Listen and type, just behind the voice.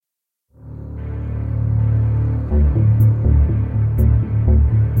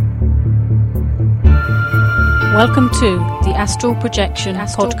Welcome to the Astral Projection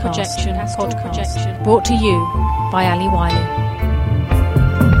Podcast, brought to you by Ali Wiley.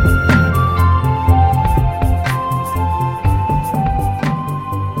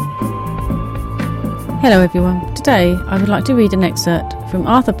 Hello everyone. Today I would like to read an excerpt from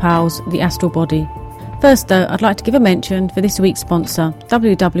Arthur Powell's The Astral Body. First though, I'd like to give a mention for this week's sponsor,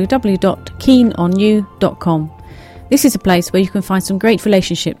 www.keenonyou.com. This is a place where you can find some great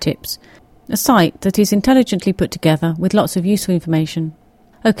relationship tips. A site that is intelligently put together with lots of useful information.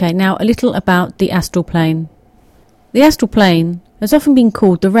 Okay, now a little about the astral plane. The astral plane has often been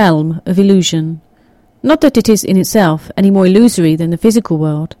called the realm of illusion. Not that it is in itself any more illusory than the physical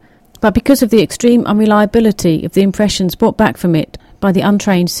world, but because of the extreme unreliability of the impressions brought back from it by the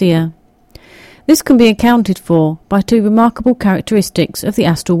untrained seer. This can be accounted for by two remarkable characteristics of the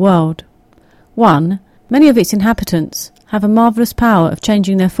astral world. 1. Many of its inhabitants have a marvellous power of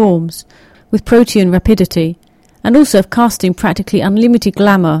changing their forms with protean rapidity, and also of casting practically unlimited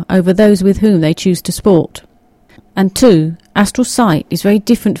glamour over those with whom they choose to sport. And 2. Astral sight is very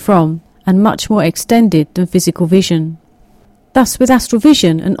different from, and much more extended than physical vision. Thus, with astral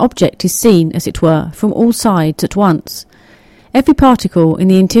vision, an object is seen, as it were, from all sides at once, every particle in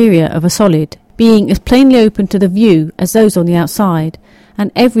the interior of a solid being as plainly open to the view as those on the outside,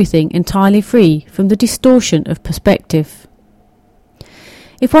 and everything entirely free from the distortion of perspective.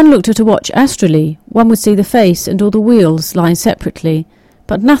 If one looked at a watch astrally, one would see the face and all the wheels lying separately,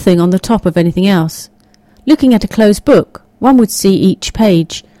 but nothing on the top of anything else. Looking at a closed book, one would see each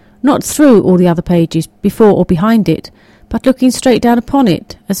page, not through all the other pages before or behind it, but looking straight down upon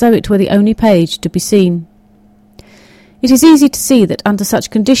it, as though it were the only page to be seen. It is easy to see that under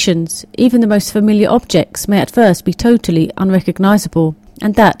such conditions, even the most familiar objects may at first be totally unrecognisable,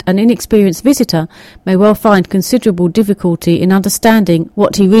 and that an inexperienced visitor may well find considerable difficulty in understanding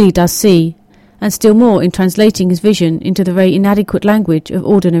what he really does see, and still more in translating his vision into the very inadequate language of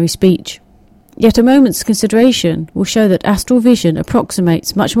ordinary speech. Yet a moment's consideration will show that astral vision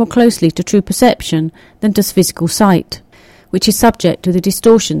approximates much more closely to true perception than does physical sight, which is subject to the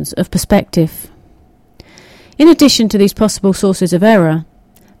distortions of perspective. In addition to these possible sources of error,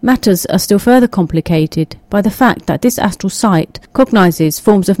 matters are still further complicated by the fact that this astral sight cognizes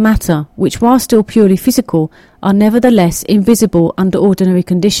forms of matter which, while still purely physical, are nevertheless invisible under ordinary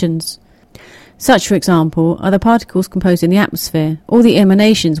conditions. Such, for example, are the particles composed in the atmosphere, or the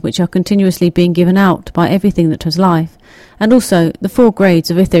emanations which are continuously being given out by everything that has life, and also the 4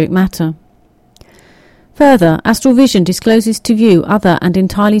 grades of etheric matter. Further, astral vision discloses to view other and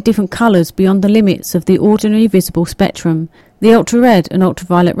entirely different colours beyond the limits of the ordinary visible spectrum, the ultra-red and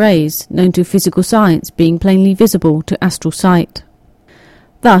ultraviolet rays, known to physical science, being plainly visible to astral sight.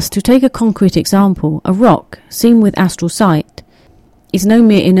 Thus, to take a concrete example, a rock, seen with astral sight, is no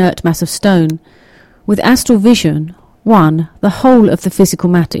mere inert mass of stone. With astral vision, 1. The whole of the physical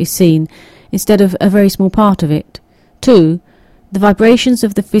matter is seen, instead of a very small part of it. 2. The vibrations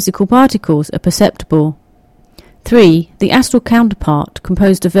of the physical particles are perceptible. 3. The astral counterpart,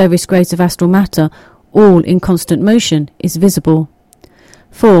 composed of various grades of astral matter, all in constant motion, is visible.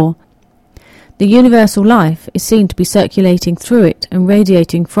 4. The universal life is seen to be circulating through it and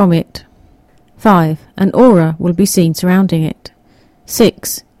radiating from it. 5. An aura will be seen surrounding it.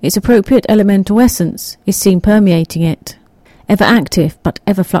 6. Its appropriate elemental essence is seen permeating it, ever active but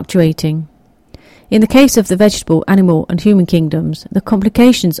ever fluctuating. In the case of the vegetable, animal and human kingdoms, the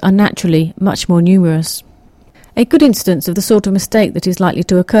complications are naturally much more numerous. A good instance of the sort of mistake that is likely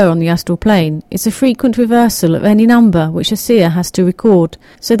to occur on the astral plane is the frequent reversal of any number which a seer has to record,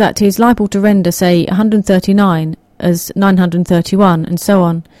 so that he is liable to render, say, 139 as 931, and so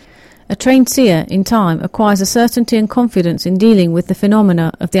on. A trained seer, in time, acquires a certainty and confidence in dealing with the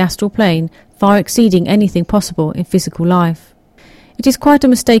phenomena of the astral plane far exceeding anything possible in physical life. It is quite a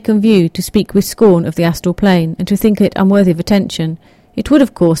mistaken view to speak with scorn of the astral plane and to think it unworthy of attention. It would,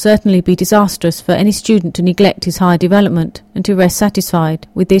 of course, certainly be disastrous for any student to neglect his higher development and to rest satisfied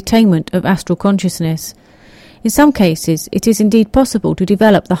with the attainment of astral consciousness. In some cases, it is indeed possible to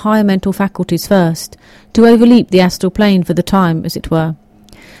develop the higher mental faculties first, to overleap the astral plane for the time, as it were.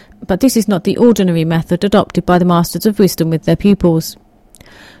 But this is not the ordinary method adopted by the masters of wisdom with their pupils.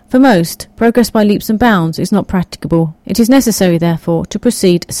 For most, progress by leaps and bounds is not practicable. It is necessary, therefore, to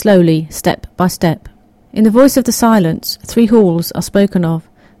proceed slowly, step by step. In the voice of the silence, 3 halls are spoken of.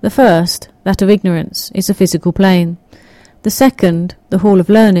 The first, that of ignorance, is the physical plane. The second, the hall of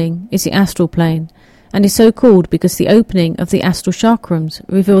learning, is the astral plane, and is so called because the opening of the astral chakrams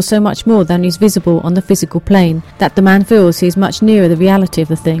reveals so much more than is visible on the physical plane, that the man feels he is much nearer the reality of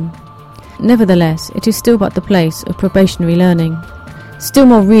the thing. Nevertheless, it is still but the place of probationary learning. Still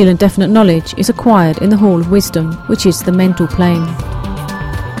more real and definite knowledge is acquired in the Hall of Wisdom, which is the mental plane.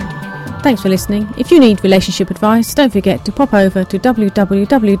 Thanks for listening. If you need relationship advice, don't forget to pop over to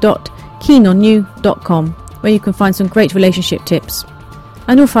www.keenonyou.com, where you can find some great relationship tips.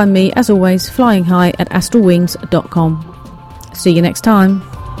 And you'll find me, as always, flying high at astralwings.com. See you next time.